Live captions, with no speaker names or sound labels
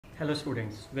Hello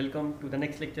students, welcome to the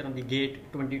next lecture on the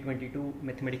GATE 2022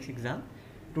 mathematics exam.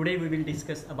 Today we will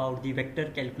discuss about the vector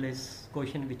calculus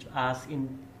question which asked in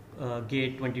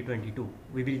GATE 2022.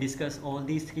 We will discuss all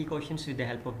these three questions with the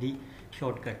help of the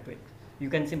shortcut trick. You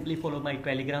can simply follow my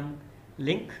Telegram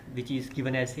link which is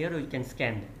given as here, or you can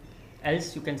scan them.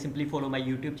 Else you can simply follow my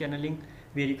YouTube channel link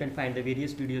where you can find the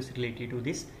various videos related to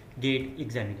this GATE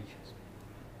examinations.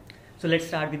 So let's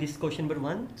start with this question number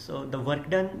 1. So the work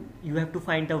done, you have to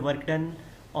find the work done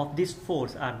of these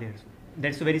force are there.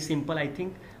 That's very simple. I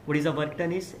think what is the work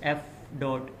done is F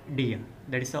dot dr.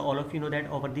 That is all of you know that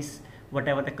over this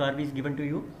whatever the curve is given to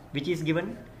you, which is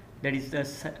given, that is the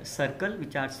circle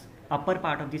which are upper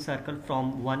part of the circle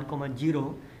from 1,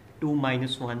 0 to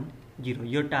 -1, 0.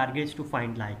 Your target is to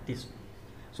find like this.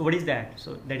 So what is that?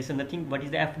 So that is nothing. What is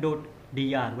the F dot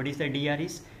dr? What is the dr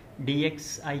is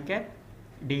dx I cap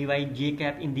dy j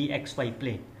cap in the xy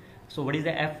plane. So what is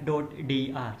the F dot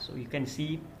dr? So you can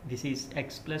see this is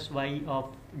x plus y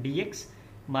of dx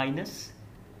minus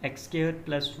x square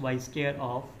plus y square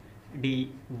of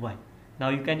dy. Now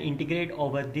you can integrate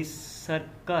over this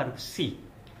curve C.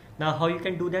 Now how you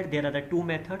can do that? There are the two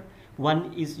methods.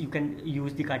 One is you can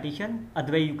use the Cartesian,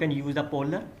 other way you can use the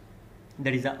polar,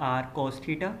 that is the r cos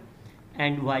theta,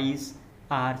 and y is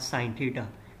r sin theta,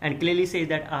 and clearly says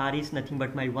that r is nothing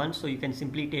but my 1, so you can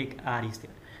simply take r is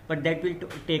there, but that will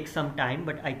take some time,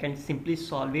 but I can simply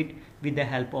solve it with the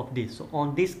help of this. So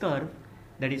on this curve,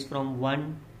 that is from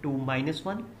 1 to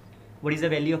 -1, what is the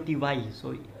value of the y?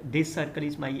 So this circle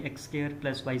is my x square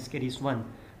plus y square is 1.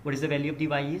 What is the value of the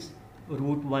y is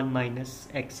root 1 minus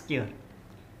x square.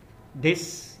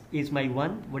 This is my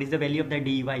 1. What is the value of the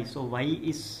dy? So y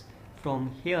is from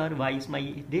here, y is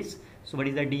my this. So what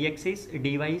is the dx is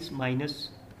dy is minus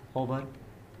over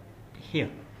here.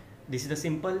 This is the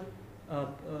simple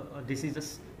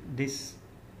this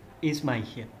is my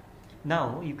here.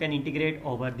 Now you can integrate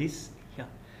over this here.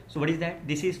 So what is that?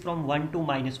 This is from 1 to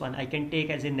 -1. I can take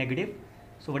as a negative.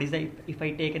 So what is the, if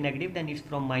I take a negative, then it's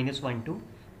from -1 to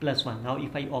 +1. Now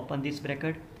if I open this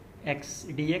bracket, x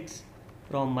dx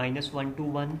from -1 to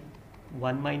 1,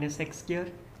 1 minus x square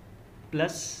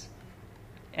plus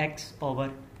x over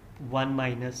 1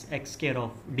 minus x square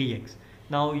of dx.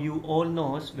 Now you all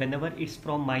knows whenever it's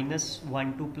from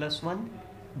 -1 to +1,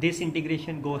 this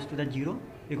integration goes to the 0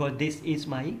 because this is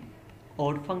my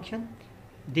odd function.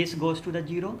 This goes to the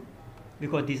 0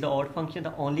 because this is the odd function.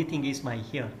 The only thing is my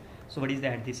here. So what is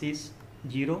that? This is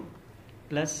 0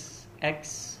 plus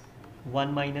x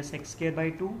 1 minus x square by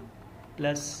 2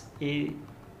 plus a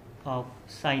of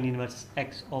sine inverse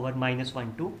x over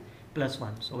 -1 to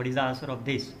 +1. So what is the answer of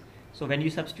this? So when you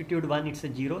substitute 1, it's a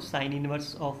 0. Sine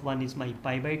inverse of 1 is my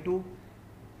pi by 2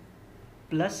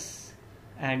 plus,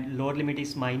 and lower limit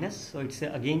is minus, so it's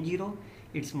again 0.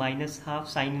 It's minus half.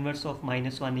 Sine inverse of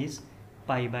 -1 is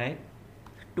pi by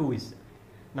 2 is.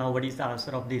 Now what is the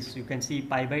answer of this? You can see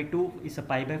pi by 2 is a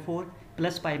pi by 4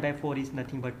 plus pi by 4 is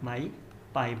nothing but my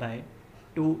pi by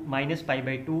 2 minus pi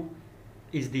by 2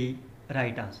 is the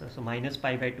right answer. So minus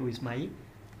pi by 2 is my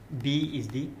B is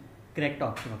the correct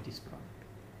option of this problem.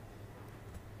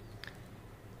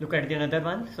 Look at the another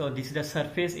one. So this is the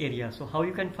surface area. So how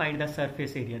you can find the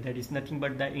surface area? That is nothing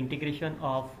but the integration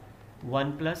of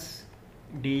 1 plus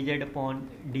dz upon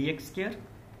dx square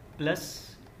plus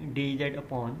dz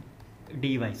upon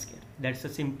dy square. That's a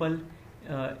simple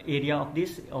area of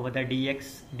this over the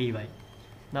dx dy.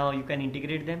 Now you can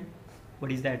integrate them.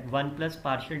 What is that? 1 plus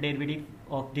partial derivative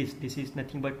of this. This is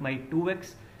nothing but my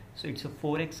 2x. So it's a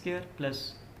 4x square plus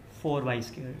 4y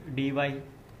square dy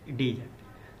dz.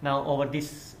 Now over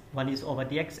this one is over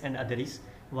the x and other is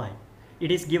y.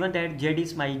 It is given that z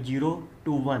is my 0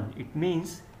 to 1. It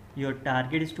means your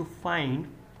target is to find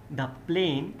the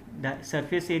plane, the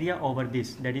surface area over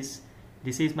this. That is,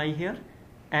 this is my here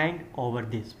and over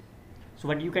this. So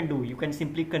what you can do? You can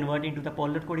simply convert into the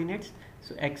polar coordinates.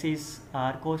 So x is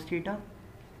r cos theta,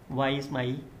 y is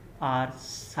my r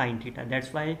sin theta.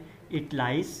 That's why it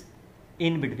lies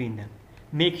in between them.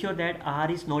 Make sure that r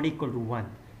is not equal to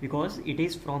 1. Because it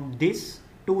is from this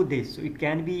to this, so it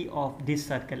can be of this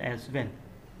circle as well.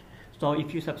 So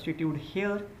if you substitute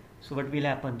here, so what will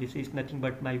happen? This is nothing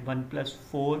but my 1 plus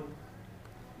 4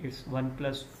 is 1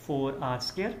 plus 4 r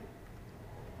square.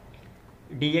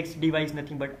 Dx dy is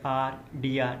nothing but r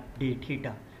dr d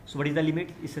theta. So what is the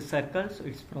limit? It's a circle, so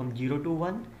it's from 0 to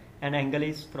 1, and angle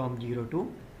is from 0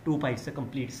 to 2 pi. It's a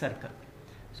complete circle.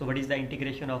 So what is the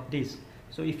integration of this?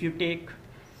 So if you take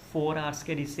 4r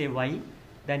square is say y,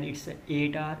 then it's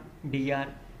 8r dr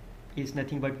is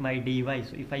nothing but my dy.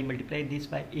 So if I multiply this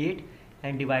by 8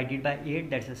 and divide it by 8,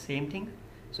 that's the same thing.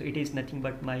 So it is nothing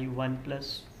but my 1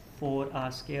 plus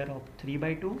 4r square of 3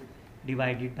 by 2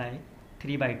 divided by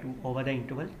 3 by 2 over the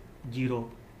interval 0,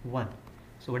 1.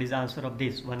 So what is the answer of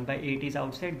this? 1 by 8 is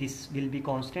outside, this will be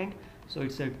constant, so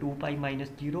it's a 2 pi minus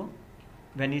 0.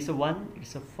 When it's a 1,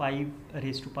 it's a 5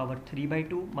 raised to power 3 by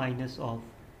 2 minus of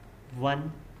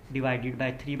 1 divided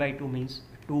by 3 by 2 means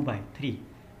 2 by 3.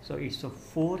 So it's a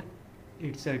 4,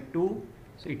 it's a 2,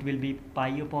 so it will be pi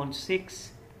upon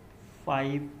 6,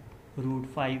 5 root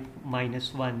 5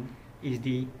 minus 1 is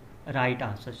the right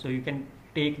answer. So you can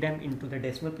take them into the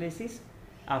decimal places.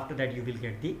 After that you will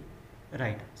get the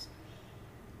right answer.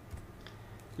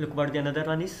 Look what the another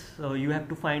one is. So you have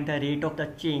to find the rate of the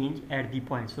change at the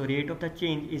point. So rate of the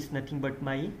change is nothing but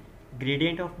my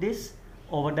gradient of this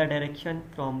over the direction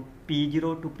from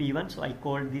P0 to P1. So I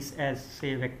call this as,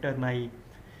 say, vector my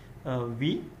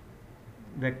V,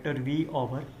 vector V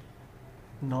over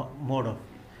mod of.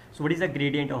 So what is the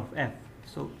gradient of f?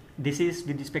 So this is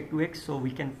with respect to x, so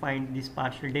we can find this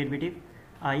partial derivative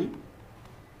I,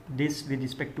 this with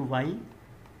respect to y,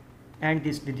 and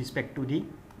this with respect to the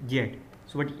z.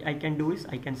 So what I can do is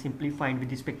I can simply find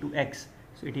with respect to x,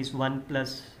 so it is 1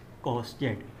 plus cos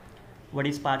z. What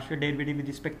is partial derivative with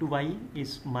respect to y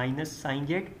is minus sin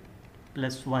z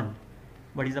plus 1.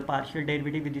 What is the partial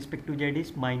derivative with respect to z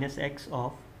is minus x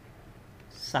of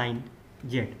sin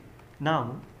z.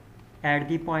 Now at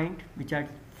the point which are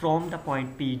from the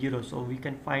point P0, so we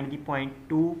can find the point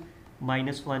 2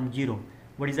 minus 1 0.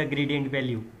 What is the gradient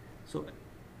value? So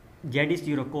z is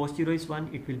 0, cos 0 is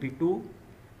 1, it will be 2,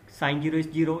 sin 0 is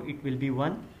 0, it will be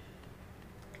 1.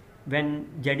 When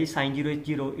z is sin 0 is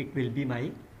 0, it will be my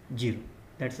 0.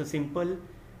 That's a simple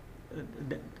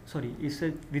it's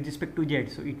with respect to z,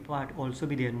 so it part also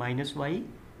be there, minus y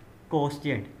cos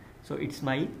z, so it's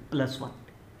my plus 1.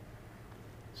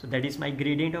 So that is my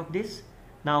gradient of this.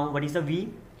 Now what is the v?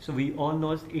 So we all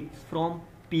know it's from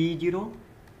P0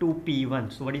 to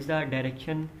P1. So what is the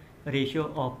direction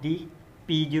ratio of the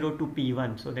P0 to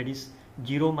P1? So that is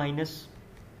 0 minus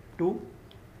 2,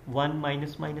 1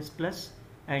 minus minus plus,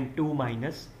 and 2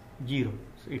 minus 0.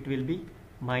 So it will be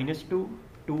minus 2,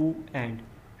 2 and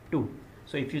 2.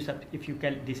 So if you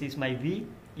this is my v,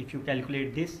 if you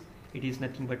calculate this, it is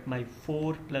nothing but my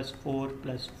 4 plus 4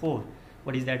 plus 4.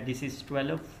 What is that? This is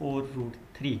 12, 4 root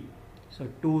 3. So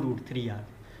 2 root 3 r.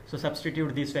 So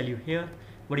substitute this value here.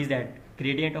 What is that?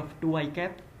 Gradient of 2i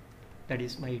cap, that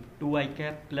is my 2i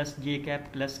cap plus j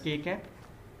cap plus k cap,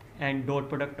 and dot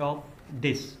product of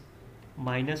this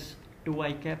minus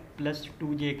 2i cap plus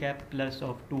 2j cap plus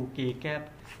of 2k cap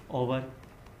over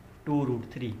 2 root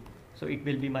 3. So it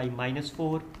will be my minus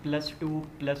 4 plus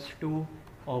 2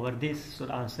 over this. So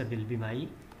the answer will be my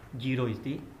 0 is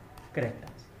the correct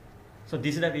answer. So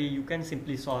this is the way you can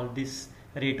simply solve this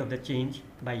rate of the change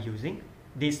by using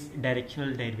this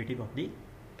directional derivative of the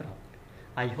product.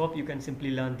 I hope you can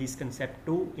simply learn this concept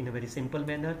too in a very simple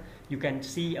manner. You can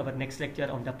see our next lecture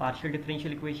on the partial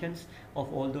differential equations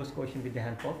of all those questions with the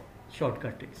help of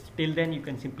shortcut tricks. Till then you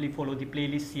can simply follow the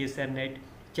playlist CSRNet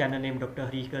channel name Dr.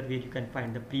 Harish Garg, where you can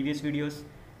find the previous videos.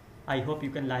 I hope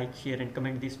you can like, share and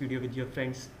comment this video with your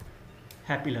friends.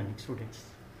 Happy learning, students.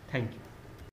 Thank you.